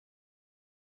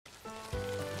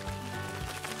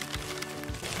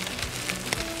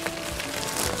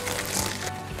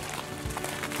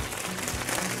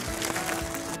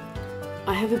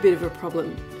have a bit of a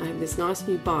problem. I have this nice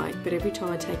new bike, but every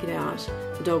time I take it out,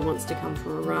 the dog wants to come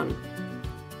for a run.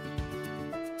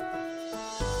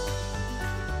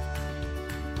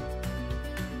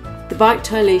 The Bike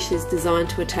Tow Leash is designed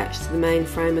to attach to the main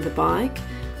frame of the bike.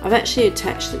 I've actually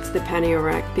attached it to the pannier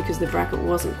rack because the bracket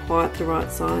wasn't quite the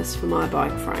right size for my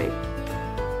bike frame.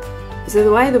 So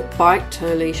the way the Bike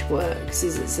Tow Leash works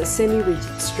is it's a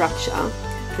semi-rigid structure,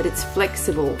 but it's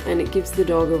flexible and it gives the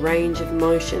dog a range of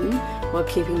motion while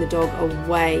keeping the dog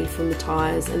away from the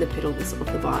tyres and the pedals of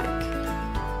the bike.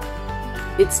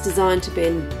 It's designed to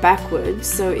bend backwards,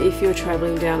 so if you're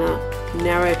travelling down a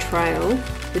narrow trail,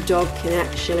 the dog can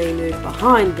actually move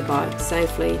behind the bike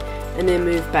safely and then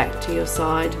move back to your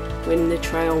side when the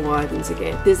trail widens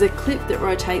again. There's a clip that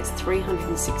rotates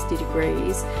 360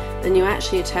 degrees and you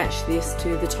actually attach this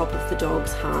to the top of the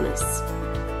dog's harness.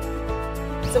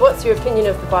 So what's your opinion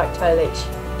of the Bike Tow Leash?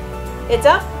 Heads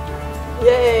up?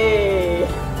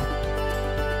 Yay!